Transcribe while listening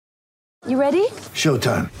You ready?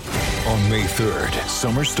 Showtime. On May 3rd,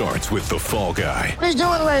 summer starts with The Fall Guy. Let's do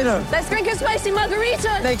it later. Let's drink a spicy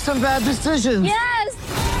margarita. Make some bad decisions. Yes!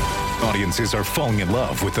 Audiences are falling in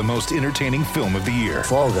love with the most entertaining film of the year.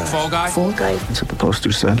 Fall Guy. Fall Guy? Fall Guy. That's what the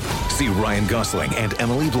poster said. See Ryan Gosling and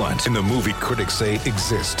Emily Blunt in the movie critics say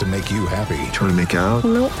exists to make you happy. Trying to make it out?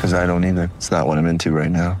 Nope. Because I don't either. It's not what I'm into right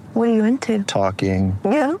now. What are you into? Talking.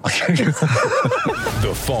 Yeah.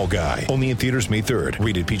 The Fall Guy. Only in theaters May 3rd.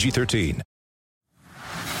 Rated PG-13.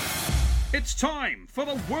 It's time for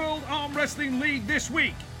the World Arm Wrestling League this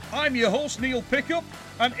week. I'm your host, Neil Pickup,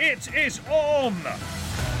 and it is on.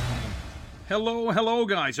 Hello,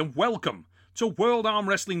 guys, and welcome to World Arm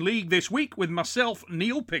Wrestling League this week with myself,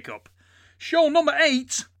 Neil Pickup. Show number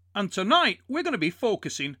 8, and tonight we're going to be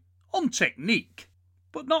focusing on technique.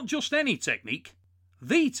 But not just any technique,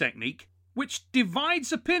 the technique which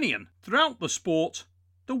divides opinion throughout the sport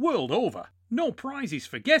the world over. No prizes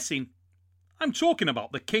for guessing. I'm talking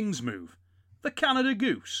about the King's Move, the Canada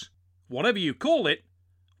Goose. Whatever you call it,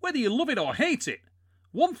 whether you love it or hate it,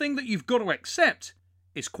 one thing that you've got to accept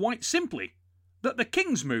is quite simply that the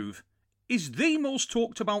King's Move is the most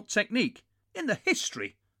talked about technique in the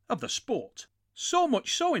history of the sport. So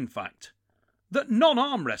much so, in fact, that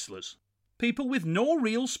non-arm wrestlers, people with no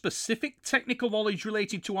real specific technical knowledge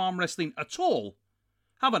related to arm wrestling at all,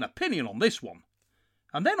 have an opinion on this one.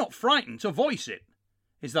 And they're not frightened to voice it.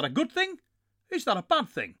 Is that a good thing? Is that a bad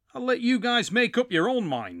thing? I'll let you guys make up your own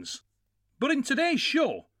minds. But in today's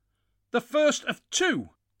show, the first of 2,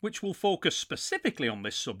 which will focus specifically on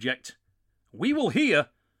this subject, we will hear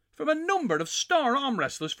from a number of star arm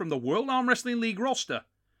wrestlers from the World Arm Wrestling League roster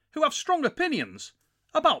who have strong opinions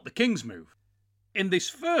about the King's Move. In this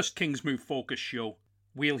first King's Move focus show,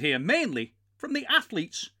 we'll hear mainly from the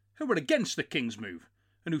athletes who are against the King's Move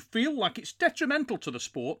and who feel like it's detrimental to the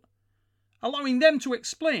sport, allowing them to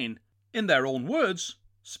explain in their own words,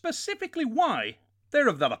 specifically why they're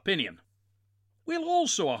of that opinion. We'll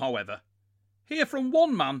also, however, hear from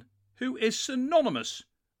one man who is synonymous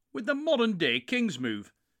with the modern-day King's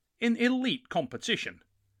Move in elite competition.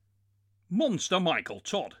 Monster Michael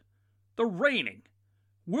Todd, the reigning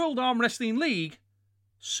World Arm Wrestling League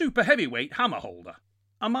Super Heavyweight Hammer Holder.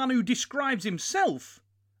 A man who describes himself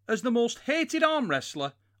as the most hated arm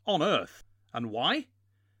wrestler on earth. And why?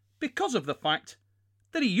 Because of the fact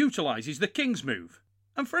that he utilises the King's Move.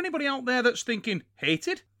 And for anybody out there that's thinking,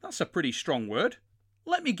 hated? That's a pretty strong word.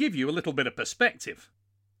 Let me give you a little bit of perspective.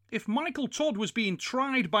 If Michael Todd was being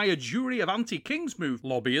tried by a jury of anti-King's Move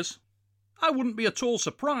lobbyers, I wouldn't be at all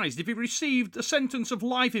surprised if he received a sentence of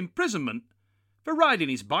life imprisonment for riding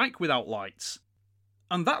his bike without lights.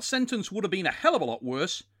 And that sentence would have been a hell of a lot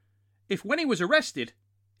worse if when he was arrested,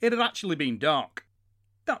 it had actually been dark.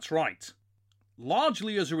 That's right.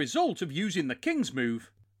 Largely as a result of using the King's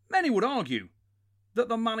Move, many would argue that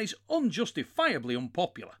the man is unjustifiably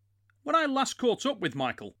unpopular. When I last caught up with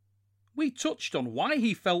Michael, we touched on why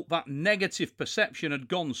he felt that negative perception had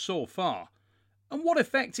gone so far, and what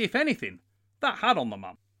effect, if anything, that had on the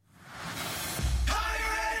man.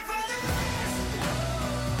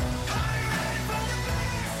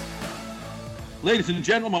 Ladies and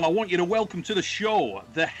gentlemen, I want you to welcome to the show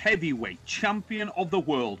the heavyweight champion of the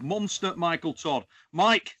world, Monster Michael Todd.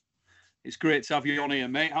 Mike, it's great to have you on here,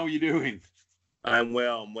 mate. How are you doing? I'm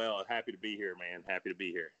well. Happy to be here, man. Happy to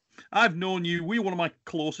be here. I've known you. We're one of my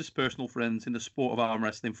closest personal friends in the sport of arm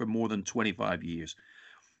wrestling for more than 25 years.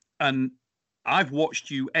 And I've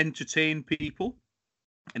watched you entertain people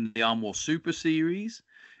in the Arm War Super Series,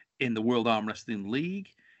 in the World Arm Wrestling League,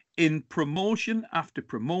 in promotion after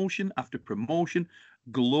promotion after promotion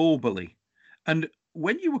globally. And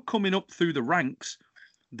when you were coming up through the ranks,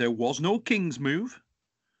 there was no King's Move.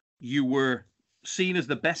 You were seen as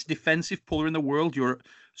the best defensive puller in the world.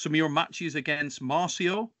 Some of your matches against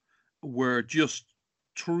Marcio were just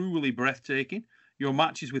truly breathtaking. Your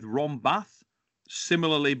matches with Ron Bath,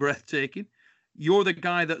 similarly breathtaking. You're the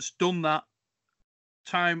guy that's done that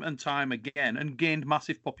time and time again and gained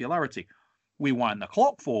massive popularity. We wind the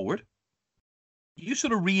clock forward. You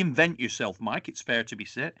sort of reinvent yourself, Mike. It's fair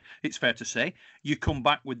to say. You come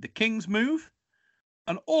back with the King's Move,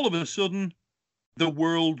 and all of a sudden, the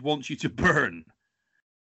world wants you to burn.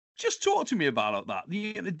 Just talk to me about that. Do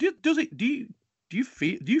you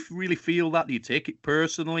really feel that? Do you take it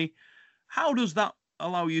personally? How does that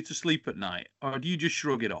allow you to sleep at night, or do you just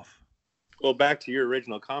shrug it off? Well, back to your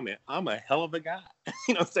original comment, I'm a hell of a guy.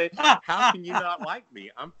 You know what I'm saying? How can you not like me?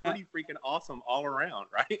 I'm pretty freaking awesome all around,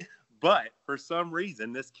 right? But for some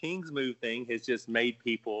reason, this King's Move thing has just made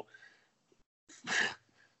people,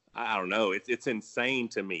 I don't know, it's insane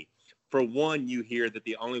to me. For one, you hear that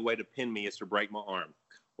the only way to pin me is to break my arm.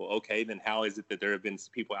 Well, okay, then how is it that there have been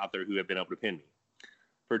people out there who have been able to pin me?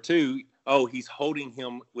 For 2, oh, he's holding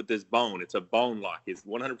him with this bone. It's a bone lock. It's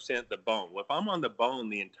 100% the bone. Well, if I'm on the bone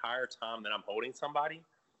the entire time that I'm holding somebody,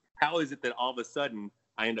 how is it that all of a sudden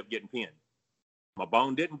I end up getting pinned? My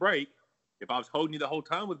bone didn't break. If I was holding you the whole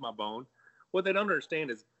time with my bone, what they don't understand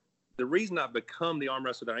is the reason I've become the arm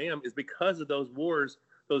wrestler that I am is because of those wars,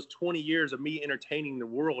 those 20 years of me entertaining the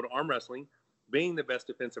world of arm wrestling, being the best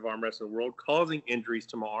defensive arm wrestler in the world, causing injuries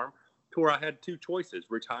to my arm, to where I had 2 choices,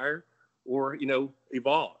 retire or,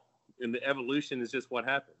 evolve. And the evolution is just what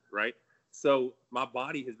happened, right? So my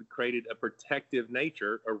body has created a protective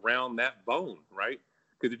nature around that bone, right?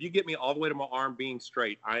 Because if you get me all the way to my arm being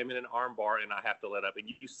straight, I am in an arm bar and I have to let up. And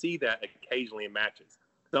you see that occasionally in matches.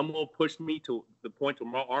 Someone will push me to the point where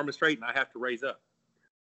my arm is straight and I have to raise up.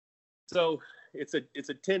 So it's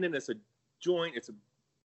a tendon, it's a joint, it's a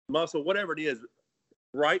muscle, whatever it is.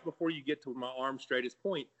 Right before you get to my arm straightest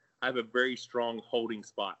point, I have a very strong holding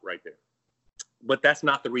spot right there. But that's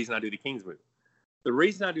not the reason I do the King's move. The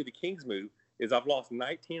reason I do the King's move is I've lost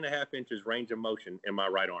 19 and a half inches range of motion in my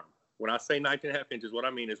right arm. When I say 19 and a half inches, what I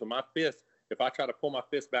mean is when my fist, if I try to pull my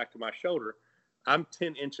fist back to my shoulder, I'm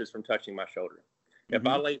 10 inches from touching my shoulder. If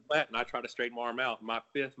I lay flat and I try to straighten my arm out, my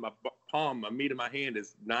fist, my palm, my meat of my hand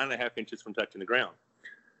is 9.5 inches from touching the ground.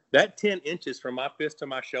 That 10 inches from my fist to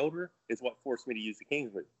my shoulder is what forced me to use the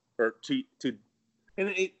King's move. Or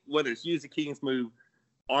whether it's use the King's move,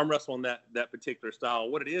 arm wrestle in that particular style,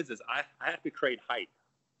 what it is I have to create height.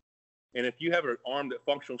 And if you have an arm that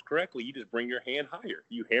functions correctly, you just bring your hand higher.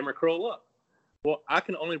 You hammer curl up. Well, I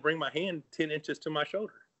can only bring my hand 10 inches to my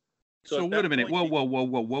shoulder. So wait a minute.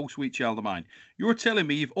 Whoa, sweet child of mine. You're telling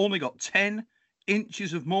me you've only got 10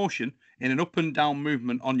 inches of motion in an up and down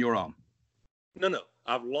movement on your arm? No.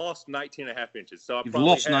 I've lost 19 and a half inches. So You've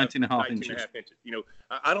lost 19 and a half inches.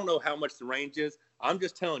 I don't know how much the range is. I'm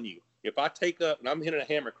just telling you, if I take up and I'm hitting a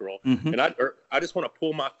hammer curl and I just want to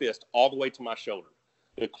pull my fist all the way to my shoulder,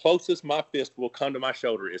 the closest my fist will come to my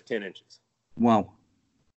shoulder is 10 inches. Wow.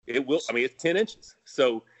 It will. I mean, it's 10 inches.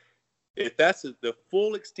 So if that's the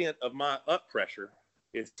full extent of my up pressure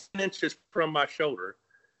is 10 inches from my shoulder,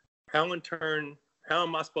 how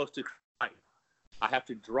am I supposed to fight? I have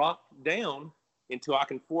to drop down until I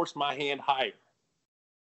can force my hand higher.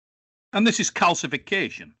 And this is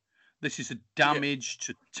calcification. This is a damage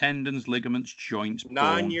to tendons, ligaments, joints, 9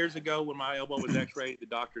 bone. years ago when my elbow was x-rayed, the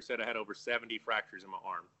doctor said I had over 70 fractures in my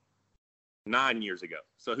arm. 9 years ago.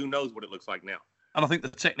 So who knows what it looks like now. And I think the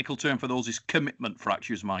technical term for those is commitment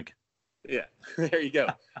fractures, Mike. Yeah, there you go.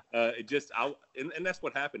 And that's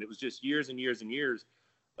what happened. It was just years and years and years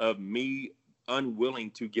of me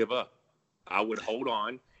unwilling to give up. I would hold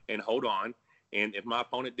on. And if my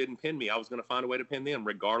opponent didn't pin me, I was going to find a way to pin them,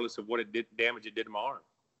 regardless of what damage it did to my arm.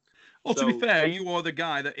 Well, to be fair, you are the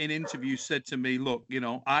guy that in interviews said to me, look,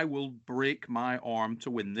 I will break my arm to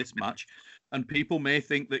win this match. And people may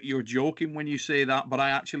think that you're joking when you say that, but I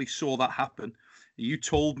actually saw that happen. You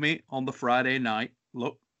told me on the Friday night,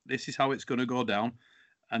 look, this is how it's going to go down.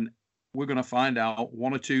 And we're going to find out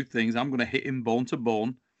one or two things. I'm going to hit him bone to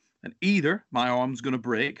bone. And either my arm's going to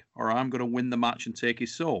break or I'm going to win the match and take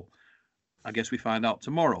his soul. I guess we find out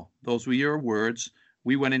tomorrow. Those were your words.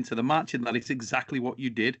 We went into the match and that is exactly what you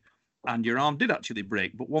did. And your arm did actually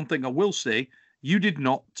break. But one thing I will say, you did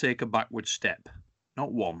not take a backward step.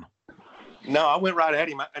 Not one. No, I went right at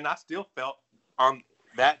him. And I still felt on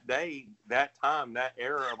that day, that time, that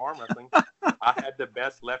era of arm wrestling, I had the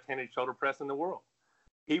best left-handed shoulder press in the world.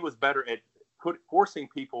 He was better at forcing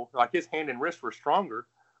people, like his hand and wrist were stronger,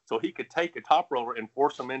 so he could take a top roller and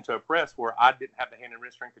force them into a press where I didn't have the hand and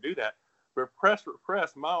wrist strength to do that. But press,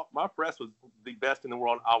 my press was the best in the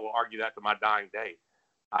world. I will argue that to my dying day.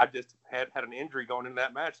 I just had an injury going into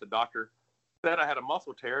that match. The doctor said I had a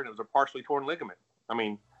muscle tear and it was a partially torn ligament. I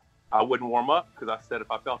mean, I wouldn't warm up because I said if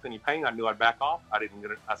I felt any pain, I knew I'd back off. I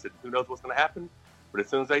said, who knows what's going to happen? But as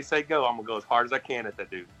soon as they say go, I'm going to go as hard as I can at that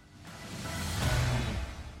dude.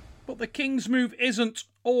 But the King's move isn't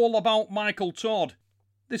all about Michael Todd.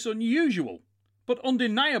 This unusual but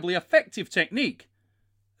undeniably effective technique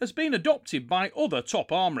has been adopted by other top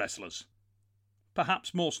arm wrestlers.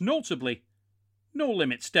 Perhaps most notably, No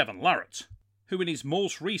Limits Devon Larratt, who in his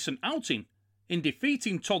most recent outing in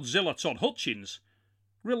defeating Todzilla Todd Hutchins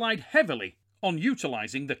relied heavily on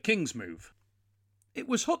utilising the King's move. It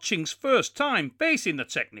was Hutchins' first time facing the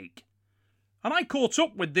technique, and I caught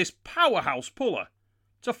up with this powerhouse puller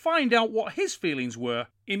to find out what his feelings were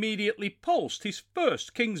immediately post his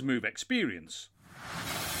first King's move experience.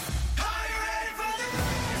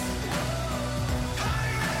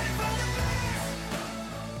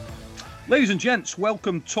 Ladies and gents,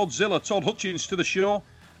 welcome Todzilla Todd Hutchins to the show.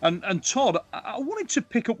 And Todd, I wanted to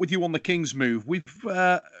pick up with you on the King's move. We've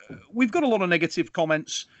got a lot of negative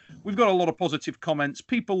comments. We've got a lot of positive comments.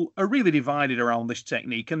 People are really divided around this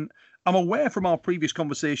technique. And I'm aware from our previous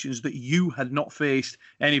conversations that you had not faced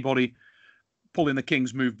anybody pulling the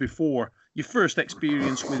King's move before. Your first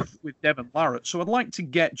experience with Devon Larratt. So I'd like to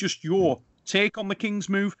get just your take on the King's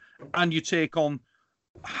move and your take on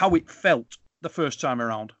how it felt the first time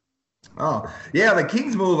around. Oh, yeah, the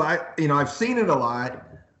King's move, I've seen it a lot.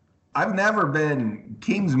 I've never been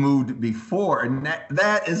King's moved before, and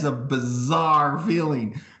that is a bizarre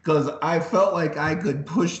feeling because I felt like I could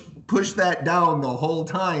push that down the whole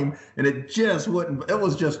time, and it just wouldn't. It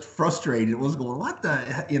was just frustrating. It was going, what the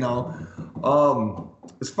heck,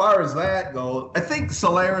 As far as that goes, I think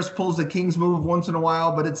Solaris pulls the King's move once in a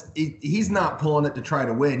while, but he's not pulling it to try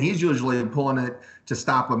to win. He's usually pulling it to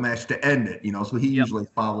stop a match to end it, so he usually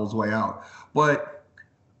follows way out. But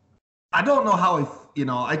I don't know how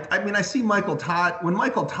I see Michael Todd. When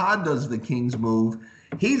Michael Todd does the King's move,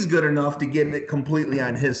 he's good enough to get it completely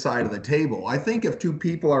on his side of the table. I think if two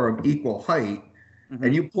people are of equal height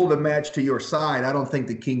and you pull the match to your side, I don't think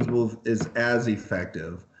the King's move is as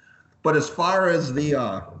effective. But as far as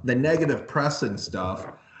the negative press and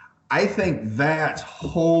stuff, I think that's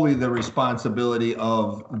wholly the responsibility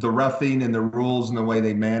of the reffing and the rules and the way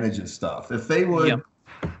they manage and stuff. If they would,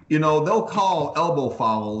 they'll call elbow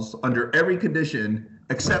fouls under every condition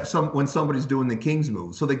except when somebody's doing the King's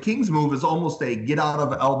move. So the King's move is almost a get out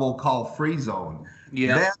of elbow call free zone.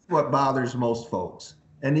 Yeah. That's what bothers most folks.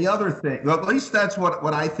 And the other thing, well, at least that's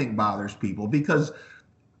what I think bothers people, because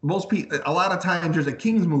most people, a lot of times there's a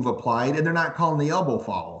King's move applied and they're not calling the elbow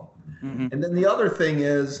foul. Mm-hmm. And then the other thing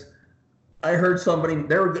is, I heard somebody,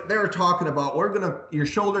 they were talking about, your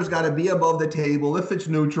shoulders got to be above the table if it's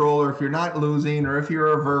neutral, or if you're not losing, or if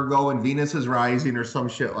you're a Virgo and Venus is rising, or some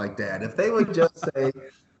shit like that. If they would just say,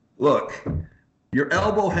 look, your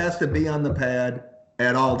elbow has to be on the pad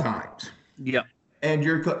at all times. Yeah. And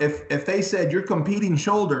if they said your competing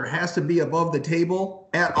shoulder has to be above the table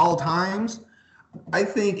at all times, I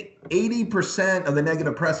think 80% of the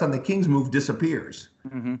negative press on the King's move disappears.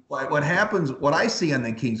 Mm-hmm. What happens, what I see on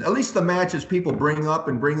the Kings, at least the matches people bring up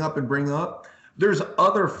and bring up and bring up, there's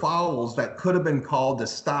other fouls that could have been called to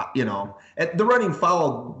stop, the running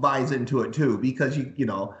foul buys into it too, because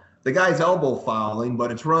the guy's elbow fouling,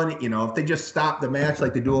 but it's running, if they just stop the match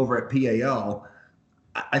like they do over at PAL,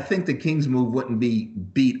 I think the King's move wouldn't be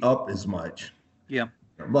beat up as much. Yeah.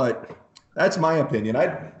 But that's my opinion.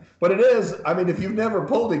 But it is, if you've never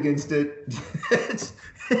pulled against it,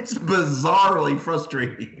 it's bizarrely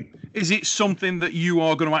frustrating. Is it something that you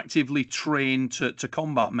are going to actively train to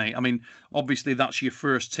combat, mate? Obviously that's your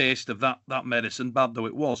first taste of that medicine, bad though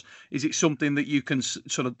it was. Is it something that you can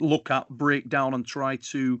sort of look at, break down, and try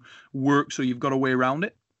to work so you've got a way around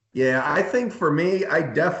it? Yeah, I think for me, I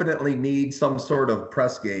definitely need some sort of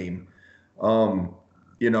press game.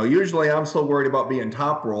 Usually I'm so worried about being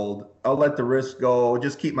top rolled, I'll let the wrist go,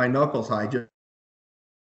 just keep my knuckles high, just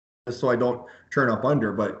so I don't turn up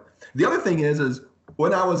under. But the other thing is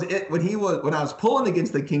when I was pulling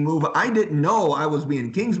against the King move, I didn't know I was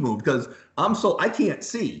being King's moved because I can't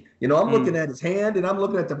see. I'm looking at his hand and I'm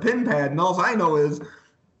looking at the pin pad, and all I know is,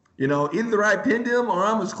 either I pinned him or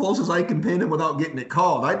I'm as close as I can pin him without getting it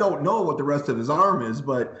called. I don't know what the rest of his arm is,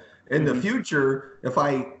 but in the future, if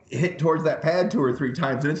I hit towards that pad 2 or 3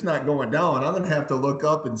 times and it's not going down, I'm going to have to look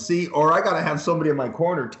up and see, or I got to have somebody in my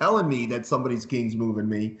corner telling me that somebody's King's moving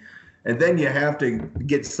me. And then you have to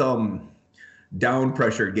get some down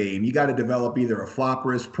pressure game. You got to develop either a flop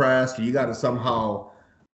wrist press, or you got to somehow,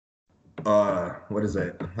 what is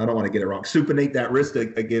it? I don't want to get it wrong. Supinate that wrist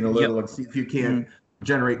again a little and see if you can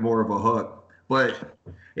generate more of a hook. But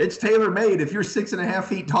it's tailor-made. If you're 6.5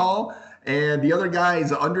 feet tall and the other guy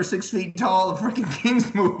is under 6 feet tall, the freaking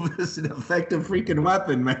King's move is an effective freaking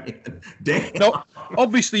weapon, man. Damn. No,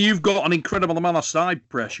 obviously, you've got an incredible amount of side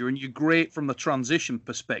pressure, and you're great from the transition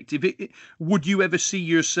perspective. Would you ever see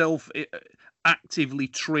yourself actively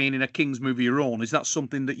training a King's move of your own? Is that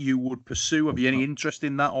something that you would pursue? Have you any interest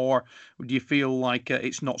in that, or do you feel like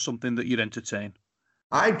it's not something that you'd entertain?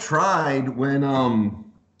 I tried when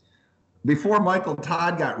before Michael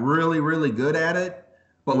Todd got really, really good at it.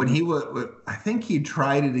 But when I think he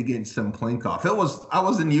tried it against some Plinkoff. I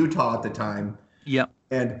was in Utah at the time. Yeah.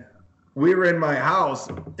 And we were in my house,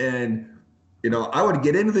 and I would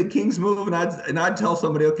get into the King's move, and I'd tell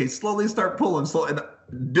somebody, okay, slowly start pulling. And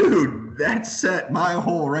dude, that set my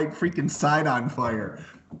whole right freaking side on fire.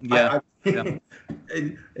 Yeah.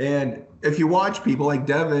 And if you watch people like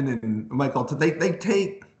Devon and Michael, they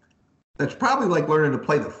take, that's probably like learning to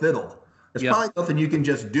play the fiddle. It's probably nothing you can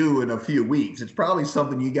just do in a few weeks. It's probably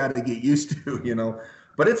something you got to get used to, you know.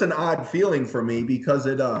 But it's an odd feeling for me because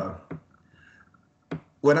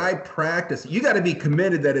when I practice, you got to be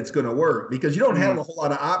committed that it's going to work because you don't have a whole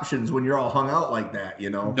lot of options when you're all hung out like that, you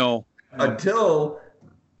know. No. Until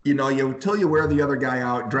you wear the other guy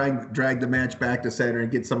out, drag the match back to center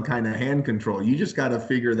and get some kind of hand control. You just got to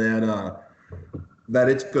figure that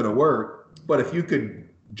it's going to work. But if you could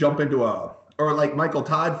jump into or like Michael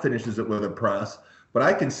Todd finishes it with a press, but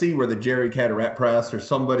I can see where the Jerry Caderet press or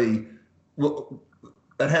somebody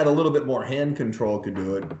that had a little bit more hand control could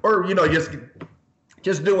do it. Or,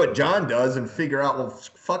 just do what John does and figure out, well,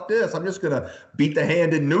 fuck this. I'm just going to beat the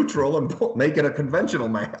hand in neutral and make it a conventional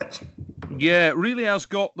match. Yeah, it really has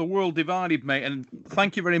got the world divided, mate. And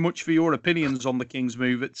thank you very much for your opinions on the King's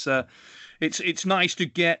move. It's nice to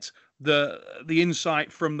get the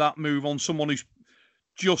insight from that move on someone who's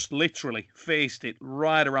just literally faced it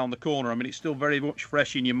right around the corner. I mean, it's still very much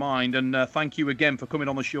fresh in your mind. And thank you again for coming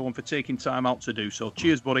on the show and for taking time out to do so.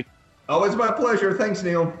 Cheers, buddy. Always my pleasure. Thanks,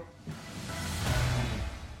 Neil.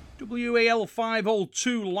 WAL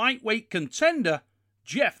 502 lightweight contender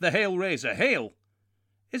Jeff the Hailraiser Hale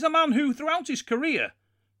is a man who, throughout his career,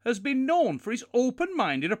 has been known for his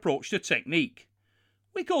open-minded approach to technique.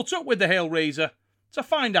 We caught up with the Hailraiser to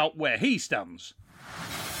find out where he stands.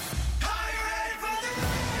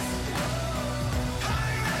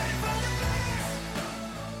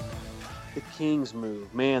 The King's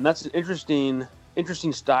move, man, that's an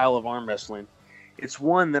interesting style of arm wrestling. It's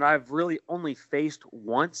one that I've really only faced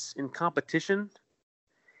once in competition,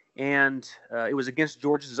 and it was against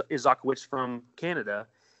George Izakowicz from Canada.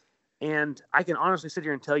 And I can honestly sit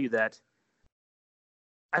here and tell you that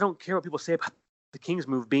I don't care what people say about the King's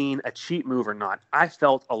move being a cheap move or not. I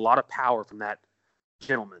felt a lot of power from that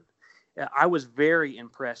gentleman. I was very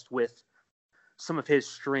impressed with some of his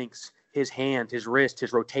strengths, his hand, his wrist,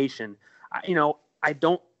 his rotation. I'm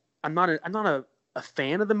not a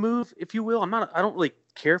fan of the move, if you will. I don't really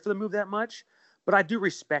care for the move that much, but I do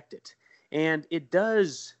respect it. And it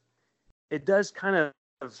does kind of,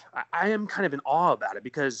 I am kind of in awe about it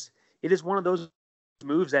because it is one of those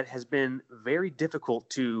moves that has been very difficult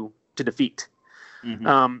to defeat.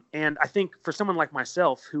 Mm-hmm. And I think for someone like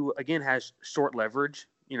myself, who again has short leverage,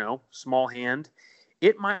 small hand,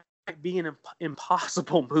 it might be an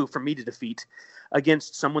impossible move for me to defeat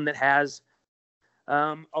against someone that has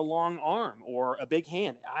a long arm or a big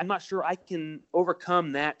hand. I'm not sure I can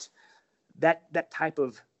overcome that type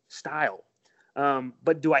of style.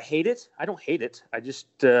 But do I hate it? I don't hate it. I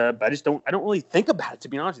don't really think about it, to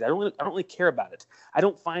be honest with you. I don't really care about it. I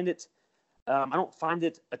don't find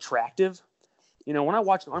it attractive. When I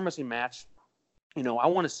watch an arm wrestling match, I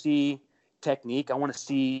want to see technique. I want to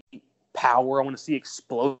see power. I want to see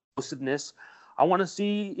explosiveness. I want to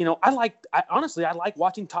see, I like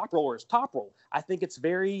watching top rollers top roll. I think it's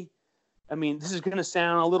very, this is going to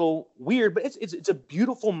sound a little weird, but it's a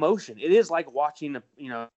beautiful motion. It is like watching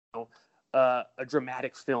a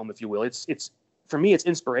dramatic film, if you will. It's for me, it's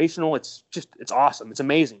inspirational. It's awesome. It's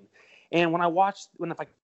amazing. And if I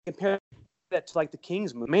compare that to like the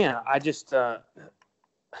King's move, man, I just, I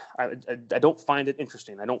don't find it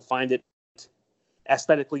interesting. I don't find it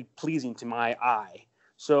aesthetically pleasing to my eye.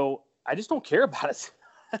 So I just don't care about it.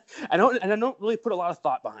 I don't really put a lot of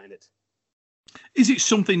thought behind it. Is it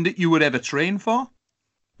something that you would ever train for?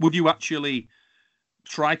 Would you actually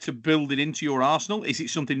try to build it into your arsenal? Is it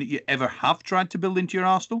something that you ever have tried to build into your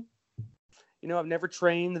arsenal? I've never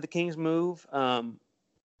trained the King's move.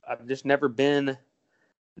 I've just never been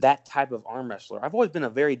that type of arm wrestler. I've always been a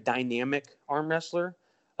very dynamic arm wrestler,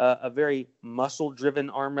 a very muscle-driven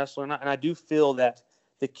arm wrestler. And I do feel that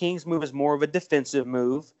the King's move is more of a defensive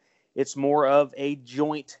move. It's more of a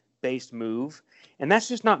joint-based move. And that's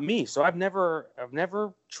just not me. So I've never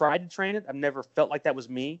tried to train it. I've never felt like that was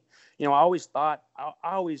me. I always thought,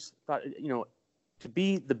 to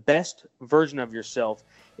be the best version of yourself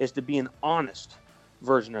is to be an honest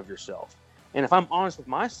version of yourself. And if I'm honest with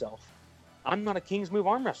myself, I'm not a King's move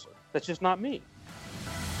arm wrestler. That's just not me.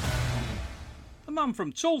 The man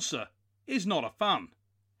from Tulsa is not a fan.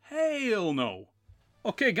 Hell no.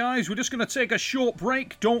 Okay, guys, we're just going to take a short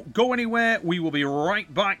break. Don't go anywhere. We will be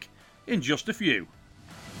right back in just a few.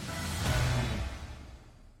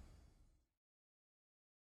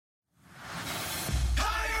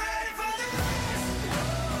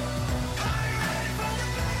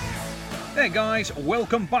 Hey guys,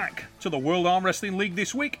 welcome back to the World Arm Wrestling League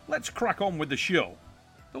this week. Let's crack on with the show.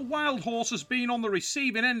 The Wild Horse has been on the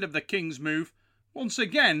receiving end of the King's move, once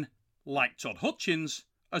again, like Todd Hutchins,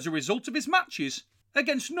 as a result of his matches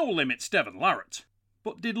against No Limits Devon Larratt.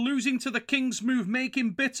 But did losing to the King's move make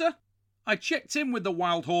him bitter? I checked in with the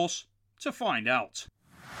Wild Horse to find out.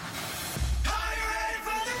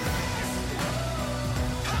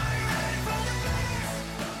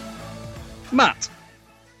 Matt,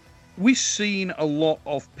 we've seen a lot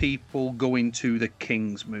of people go into the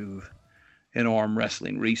King's move in arm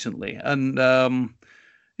wrestling recently, and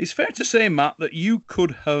it's fair to say, Matt, that you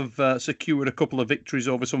could have secured a couple of victories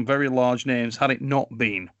over some very large names had it not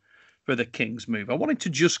been for the King's move. I wanted to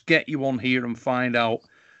just get you on here and find out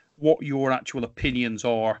what your actual opinions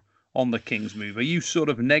are on the King's move. Are you sort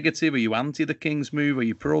of negative? Are you anti the King's move? Are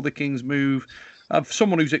you pro the King's move? Of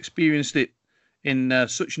someone who's experienced it in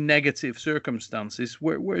such negative circumstances,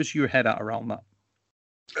 where's your head at around that?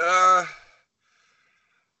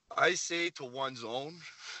 I say to one's own.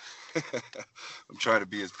 I'm trying to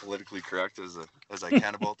be as politically correct as I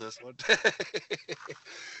can about this one.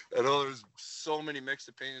 I know there's so many mixed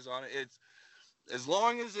opinions on it. It's as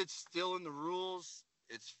long as it's still in the rules,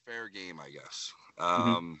 it's fair game, I guess.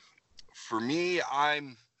 For me,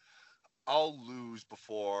 I'll lose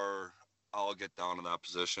before I'll get down to that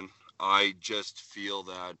position. I just feel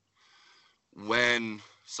that when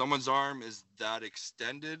someone's arm is that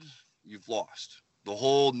extended, you've lost. The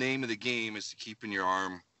whole name of the game is to keeping your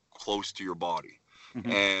arm close to your body.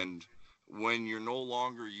 And when you're no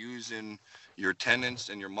longer using your tendons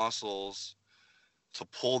and your muscles to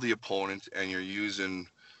pull the opponent, and you're using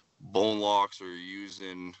bone locks, or you're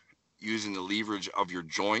using the leverage of your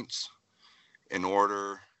joints in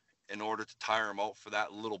order to tire them out for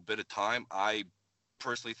that little bit of time, I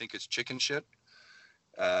personally think it's chicken shit.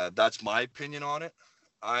 That's my opinion on it.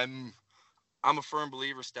 I'm a firm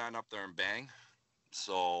believer, stand up there and bang.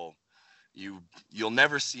 So you'll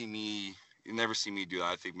never see me do that.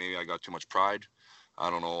 I think maybe I got too much pride. I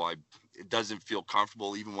don't know. It doesn't feel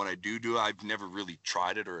comfortable even when I do it. I've never really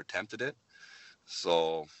tried it or attempted it.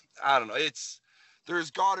 So I don't know.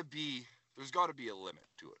 There's got to be a limit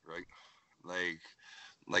to it, right?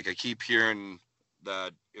 Like I keep hearing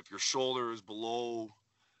that if your shoulder is below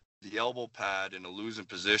the elbow pad in a losing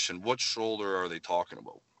position, what shoulder are they talking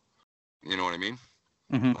about? You know what I mean?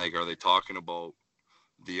 Like, are they talking about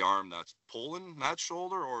the arm that's pulling that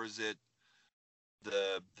shoulder, or is it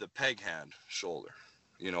the peg hand shoulder?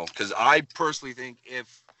 You know, because I personally think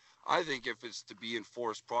if it's to be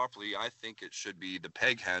enforced properly, I think it should be the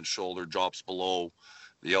peg hand shoulder drops below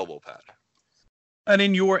the elbow pad. And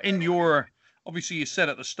in your obviously you said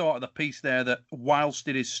at the start of the piece there that whilst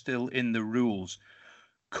it is still in the rules,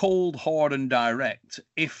 cold, hard and direct,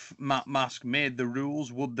 if Matt Mask made the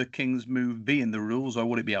rules, would the King's move be in the rules, or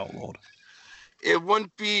would it be outlawed? It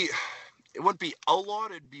wouldn't be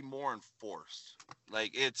outlawed, it'd be more enforced.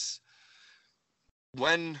 Like, it's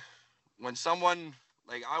when someone,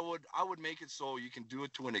 like, I would make it so you can do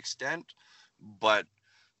it to an extent, but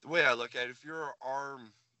the way I look at it, if your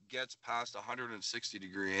arm gets past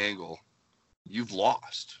 160-degree angle, you've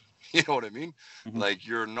lost. You know what I mean? Like,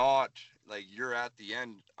 you're not, like, you're at the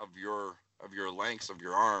end of your lengths of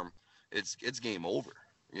your arm. It's game over.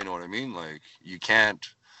 You know what I mean? Like, you can't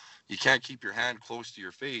keep your hand close to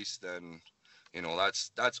your face. Then, you know,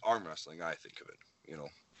 that's arm wrestling. I think of it. You know,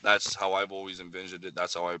 that's how I've always envisioned it.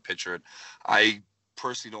 That's how I picture it. I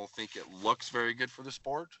personally don't think it looks very good for the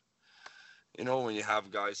sport. You know, when you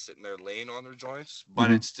have guys sitting there laying on their joints,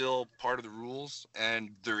 but it's still part of the rules, and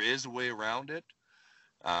there is a way around it.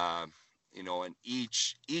 You know, and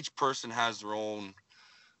each person has their own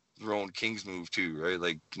King's move too, right?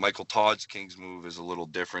 Like, Michael Todd's King's move is a little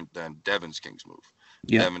different than Devin's King's move.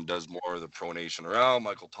 Yeah. Devin does more of the pronation around.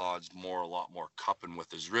 Michael Todd's a lot more cupping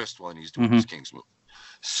with his wrist when he's doing his King's move.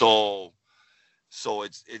 So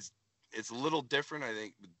it's a little different. I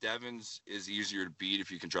think Devin's is easier to beat if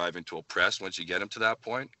you can drive into a press once you get him to that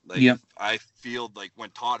point. Like, I feel like when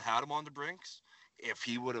Todd had him on the brinks, if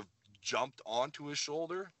he would have jumped onto his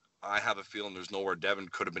shoulder, I have a feeling there's nowhere Devin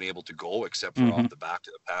could have been able to go except for off the back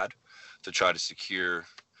of the pad to try to secure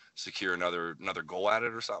another go at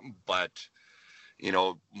it or something. But, you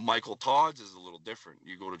know, Michael Todd's is a little different.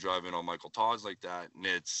 You go to drive in on Michael Todd's like that, and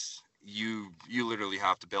it's you literally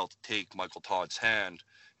have to be able to take Michael Todd's hand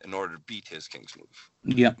in order to beat his King's move.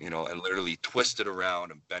 Yeah. You know, and literally twist it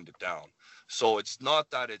around and bend it down. So it's not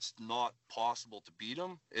that it's not possible to beat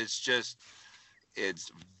him. It's just it's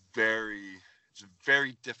a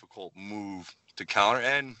very difficult move to counter,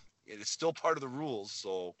 and it's still part of the rules.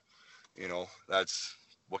 So, you know, that's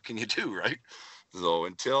what can you do, right? So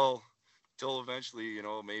until eventually, you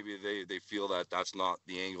know, maybe they feel that that's not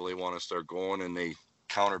the angle they want to start going and they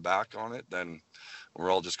counter back on it, then we're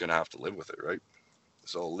all just going to have to live with it, right?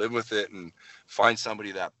 So live with it and find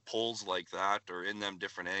somebody that pulls like that or in them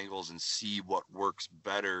different angles and see what works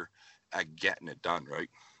better at getting it done, right?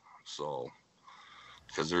 So,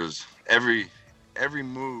 because there's every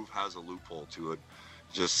move has a loophole to it.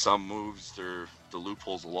 Just some moves, the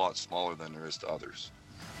loophole's a lot smaller than there is to others.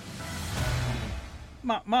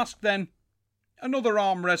 Matt Mask, then, another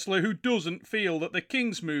arm wrestler who doesn't feel that the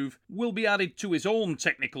King's move will be added to his own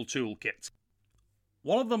technical toolkit.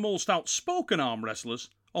 One of the most outspoken arm wrestlers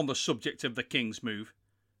on the subject of the King's move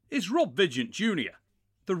is Rob Vigent Jr.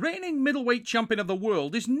 The reigning middleweight champion of the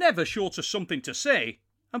world is never short of something to say,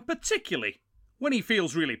 and particularly when he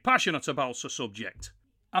feels really passionate about a subject.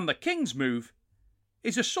 And the King's move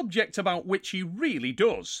is a subject about which he really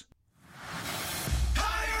does.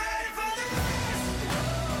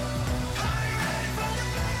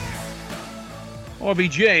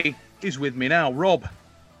 RBJ is with me now. Rob,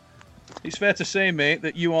 it's fair to say, mate,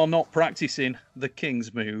 that you are not practicing the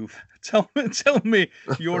King's move. Tell me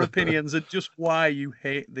your opinions and just why you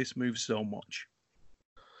hate this move so much.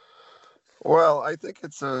 Well, I think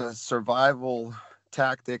it's a survival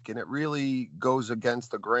tactic, and it really goes against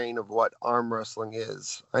the grain of what arm wrestling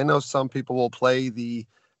is. I know some people will play the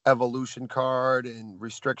evolution card and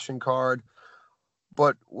restriction card,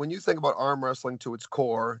 but when you think about arm wrestling to its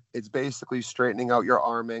core, it's basically straightening out your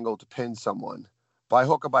arm angle to pin someone by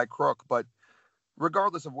hook or by crook. But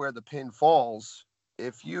regardless of where the pin falls,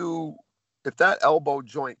 if that elbow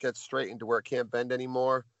joint gets straightened to where it can't bend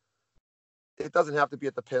anymore, it doesn't have to be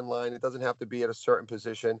at the pin line. It doesn't have to be at a certain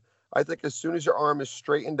position. I think as soon as your arm is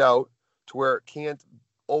straightened out to where it can't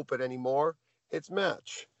open anymore, it's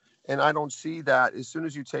match. And I don't see that. As soon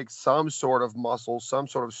as you take some sort of muscle, some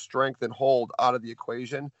sort of strength and hold out of the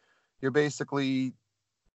equation, you're basically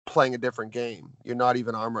playing a different game. You're not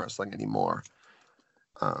even arm wrestling anymore.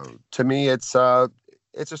 To me, it's a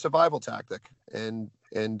survival tactic, and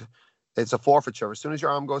it's a forfeiture. As soon as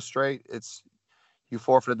your arm goes straight, you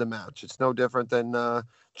forfeited the match. It's no different than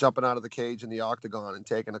jumping out of the cage in the octagon and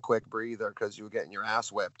taking a quick breather because you were getting your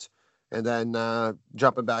ass whipped, and then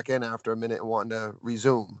jumping back in after a minute and wanting to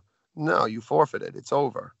resume. No, you forfeited. It's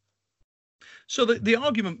over. So the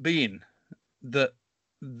argument being that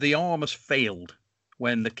the arm has failed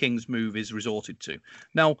when the King's move is resorted to.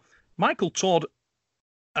 Now, Michael Todd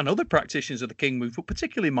and other practitioners of the King move, but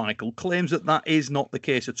particularly Michael, claims that is not the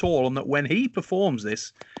case at all, and that when he performs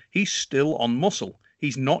this, he's still on muscle.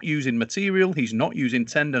 He's not using material, he's not using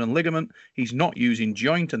tendon and ligament, he's not using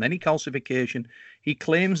joint and any calcification. He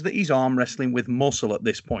claims that he's arm wrestling with muscle at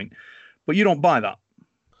this point. But you don't buy that.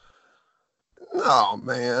 No,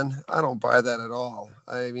 man, I don't buy that at all.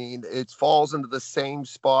 I mean, it falls into the same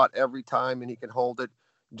spot every time, and he can hold it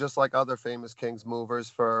just like other famous King's movers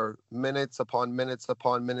for minutes upon minutes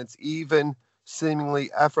upon minutes, even seemingly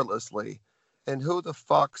effortlessly. And who the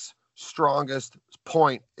fuck's strongest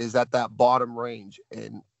point is at that bottom range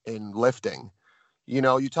in lifting? You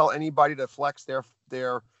know, you tell anybody to flex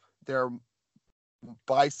their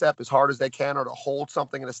bicep as hard as they can, or to hold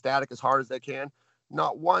something in a static as hard as they can.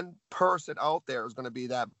 Not one person out there is going to be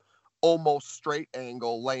that almost straight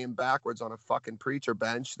angle laying backwards on a fucking preacher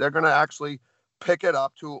bench. They're going to actually pick it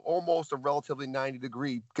up to almost a relatively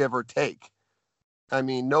 90-degree, give or take. I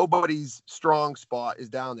mean, nobody's strong spot is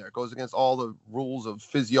down there. It goes against all the rules of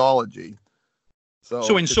physiology.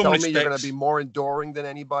 So in some respects, you're going to be more enduring than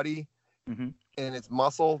anybody, and it's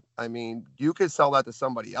muscle. I mean, you could sell that to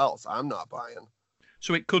somebody else. I'm not buying.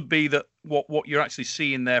 So it could be that what you're actually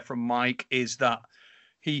seeing there from Mike is that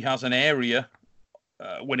he has an area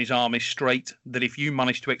when his arm is straight, that if you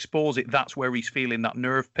manage to expose it, that's where he's feeling that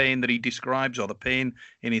nerve pain that he describes, or the pain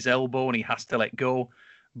in his elbow, and he has to let go.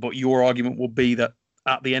 But your argument would be that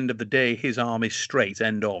at the end of the day, his arm is straight,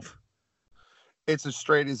 end of. It's as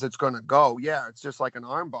straight as it's going to go. Yeah, it's just like an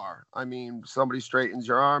arm bar. I mean, somebody straightens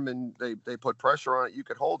your arm and they put pressure on it. You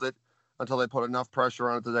could hold it until they put enough pressure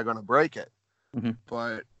on it that they're going to break it.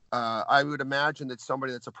 But I would imagine that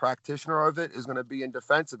somebody that's a practitioner of it is going to be in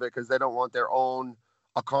defense of it because they don't want their own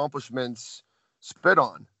accomplishments spit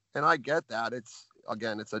on. And I get that. It's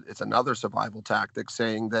another survival tactic,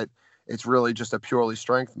 saying that it's really just a purely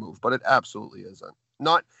strength move, but it absolutely isn't.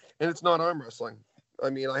 And it's not arm wrestling. I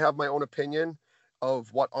mean, I have my own opinion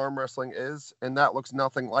of what arm wrestling is, and that looks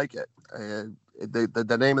nothing like it.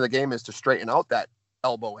 The name of the game is to straighten out that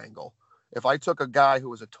elbow angle. If I took a guy who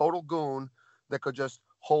was a total goon that could just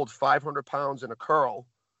hold 500 pounds in a curl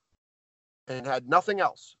and had nothing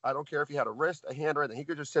else, I don't care if he had a wrist, a hand, or anything, he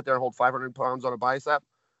could just sit there and hold 500 pounds on a bicep,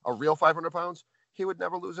 a real 500 pounds, he would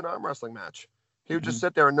never lose an arm wrestling match. He would just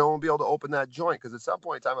sit there and no one would be able to open that joint, because at some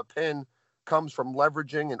point in time, a pin comes from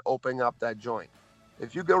leveraging and opening up that joint.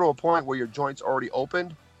 If you go to a point where your joint's already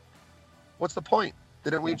opened, what's the point?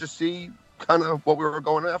 Didn't we just see kind of what we were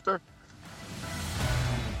going after?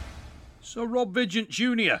 So Rob Vigent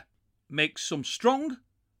Jr., makes some strong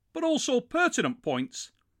but also pertinent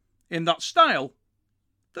points in that style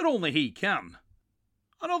that only he can.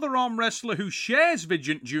 Another arm wrestler who shares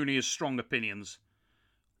Vigent Jr.'s strong opinions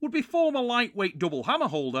would be former lightweight double hammer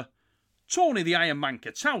holder Tony the Iron Man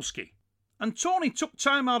Katowski. And Tony took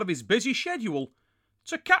time out of his busy schedule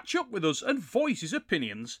to catch up with us and voice his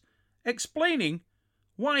opinions, explaining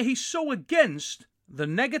why he's so against the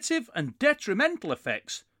negative and detrimental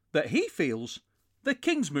effects that he feels the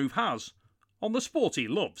King's Move has on the sport he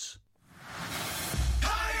loves.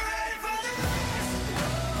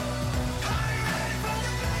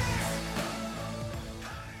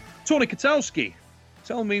 Tony Katowski,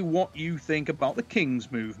 tell me what you think about the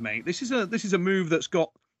King's Move, mate. This is a move that's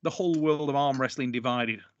got the whole world of arm wrestling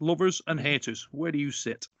divided. Lovers and haters. Where do you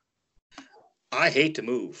sit? I hate to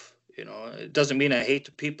move. It doesn't mean I hate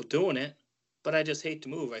the people doing it, but I just hate to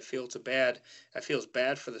move. I feel it's bad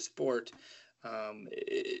for the sport. And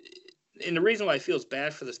the reason why I feel it's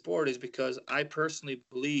bad for the sport is because I personally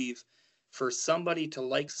believe for somebody to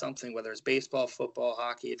like something, whether it's baseball, football,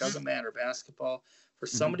 hockey, it doesn't matter, basketball, for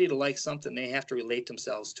somebody to like something, they have to relate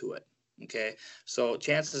themselves to it. Okay, so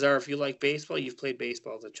chances are if you like baseball, you've played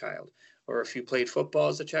baseball as a child. Or if you played football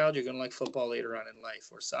as a child, you're going to like football later on in life.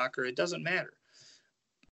 Or soccer, it doesn't matter.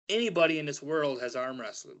 Anybody in this world has arm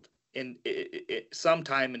wrestled in some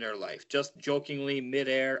time in their life, just jokingly,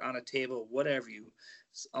 midair, on a table, whatever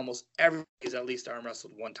almost everybody has at least arm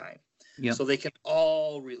wrestled one time. Yeah. So they can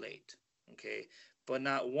all relate, okay? But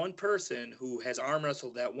not one person who has arm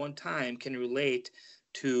wrestled that one time can relate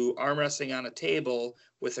to arm wrestling on a table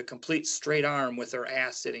with a complete straight arm with their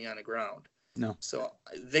ass sitting on the ground. No. So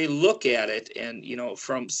they look at it and,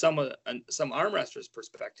 from some arm wrestlers'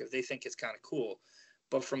 perspective, they think it's kind of cool.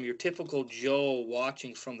 But from your typical Joe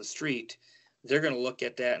watching from the street, they're going to look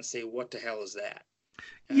at that and say, what the hell is that?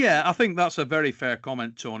 Yeah, I think that's a very fair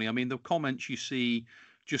comment, Tony. I mean, the comments you see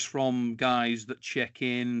just from guys that check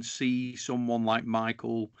in, see someone like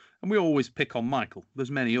Michael, and we always pick on Michael.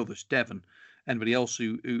 There's many others, Devon, anybody else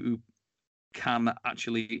who can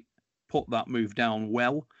actually put that move down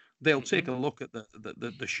well. They'll take a look at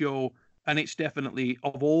the show, and it's definitely,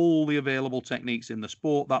 of all the available techniques in the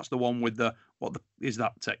sport, that's the one with is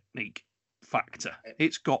that technique factor.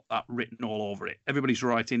 It's got that written all over it. Everybody's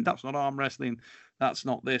writing, that's not arm wrestling, that's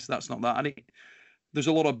not this, that's not that. And there's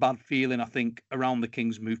a lot of bad feeling, I think, around the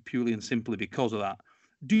King's Move purely and simply because of that.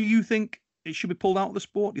 Do you think it should be pulled out of the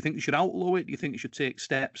sport? Do you think they should outlaw it? Do you think they should take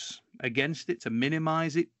steps against it to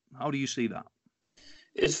minimize it? How do you see that?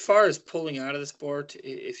 As far as pulling out of the sport,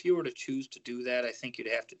 if you were to choose to do that, I think you'd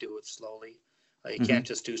have to do it slowly. You can't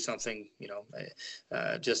just do something,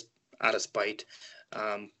 just out of spite.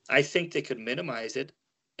 I think they could minimize it.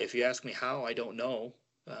 If you ask me how, I don't know.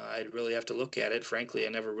 I'd really have to look at it. Frankly, I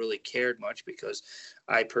never really cared much because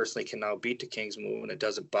I personally can now beat the King's Move and it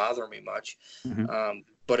doesn't bother me much.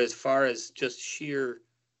 But as far as just sheer,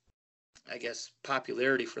 I guess,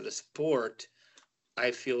 popularity for the sport,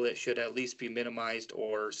 I feel it should at least be minimized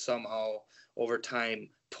or somehow over time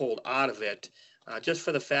pulled out of it. Just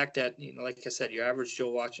for the fact that, like I said, your average Joe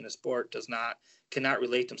watching a sport cannot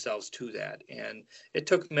relate themselves to that. And it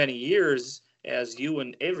took many years, as you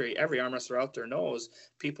and every arm wrestler out there knows,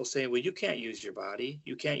 people say, well, you can't use your body.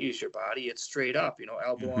 You can't use your body. It's straight up,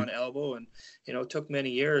 elbow on elbow. And, it took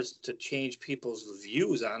many years to change people's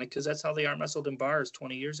views on it because that's how they arm wrestled in bars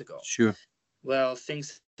 20 years ago. Sure. Well,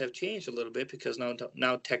 things have changed a little bit because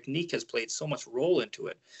now technique has played so much role into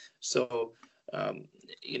it. So,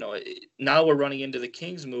 now we're running into the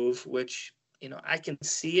King's Move, which, I can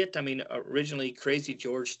see it. I mean, originally Crazy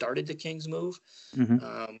George started the King's Move.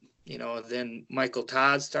 Then Michael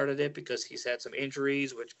Todd started it because he's had some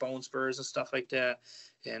injuries, which bone spurs and stuff like that.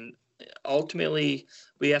 And ultimately,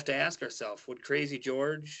 we have to ask ourselves, would Crazy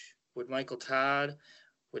George, would Michael Todd,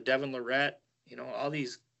 would Devin Lorette, all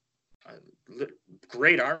these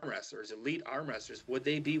great arm wrestlers, elite arm wrestlers, would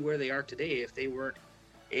they be where they are today if they weren't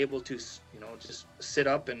able to, just sit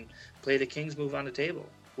up and play the King's Move on the table?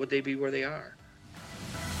 Would they be where they are?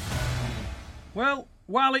 Well,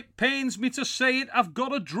 while it pains me to say it, I've got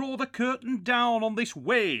to draw the curtain down on this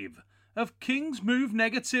wave of King's Move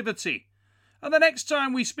negativity. And the next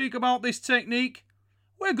time we speak about this technique,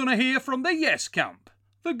 we're going to hear from the Yes Camp,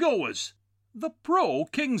 the Goers, the pro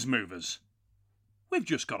King's Movers. We've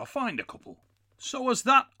just got to find a couple. So as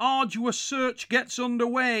that arduous search gets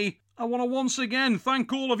underway, I want to once again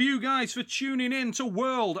thank all of you guys for tuning in to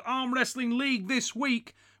World Arm Wrestling League this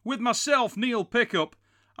week with myself, Neil Pickup.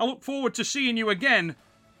 I look forward to seeing you again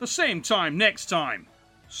the same time next time.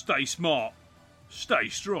 Stay smart, stay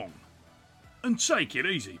strong, and take it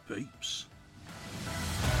easy, peeps.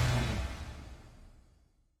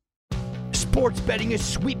 Sports betting is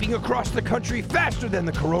sweeping across the country faster than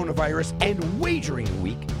the coronavirus, and Wagering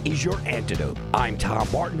Week is your antidote. I'm Tom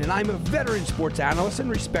Barton, and I'm a veteran sports analyst and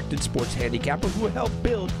respected sports handicapper who helped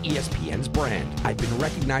build ESPN's brand. I've been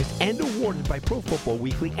recognized and awarded by Pro Football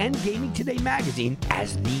Weekly and Gaming Today magazine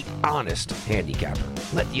as the honest handicapper.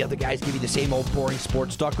 Let the other guys give you the same old boring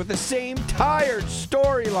sports talk with the same tired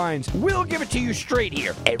storylines. We'll give it to you straight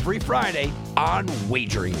here every Friday on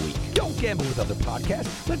Wagering Week. Don't gamble with other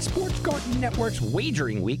podcasts. Let Sports Garden Network's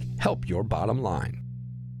Wagering Week help your bottom line.